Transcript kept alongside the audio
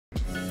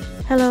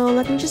Hello,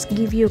 let me just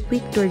give you a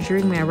quick tour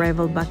during my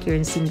arrival back here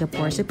in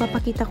Singapore. So,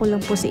 ipapakita ko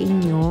lang po sa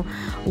inyo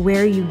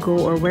where you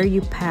go or where you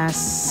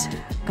pass.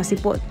 Kasi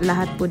po,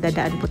 lahat po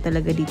dadaan po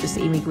talaga dito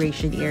sa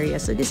immigration area.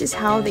 So, this is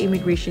how the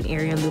immigration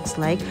area looks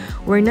like.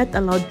 We're not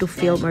allowed to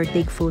film or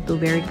take photo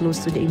very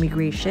close to the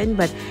immigration.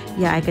 But,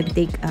 yeah, I can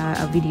take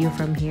a video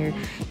from here.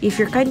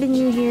 If you're kind of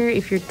new here,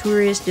 if you're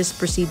tourist,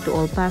 just proceed to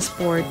all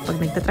passport.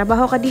 Pag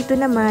nagtatrabaho ka dito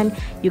naman,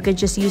 you can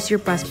just use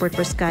your passport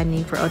for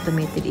scanning for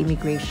automated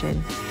immigration.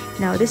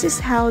 Now, this is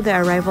how the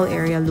arrival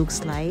area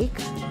looks like.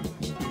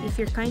 If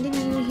you're kind of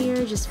new here,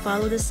 just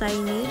follow the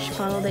signage,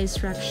 follow the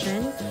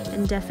instruction,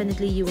 and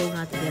definitely you will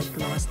not get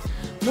lost.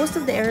 Most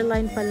of the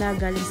airline pala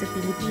galing sa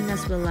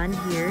Pilipinas will land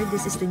here.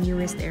 This is the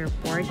newest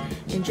airport.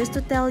 And just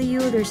to tell you,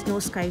 there's no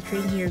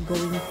SkyTrain here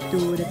going to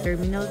the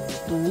Terminal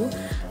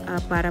 2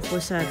 para po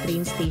sa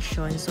train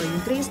station. So,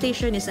 yung train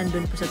station is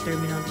andun po sa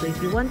Terminal 2. If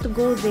you want to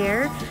go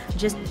there,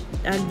 just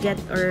get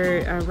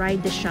or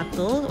ride the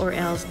shuttle or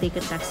else take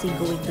a taxi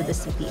going to the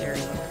city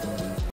area.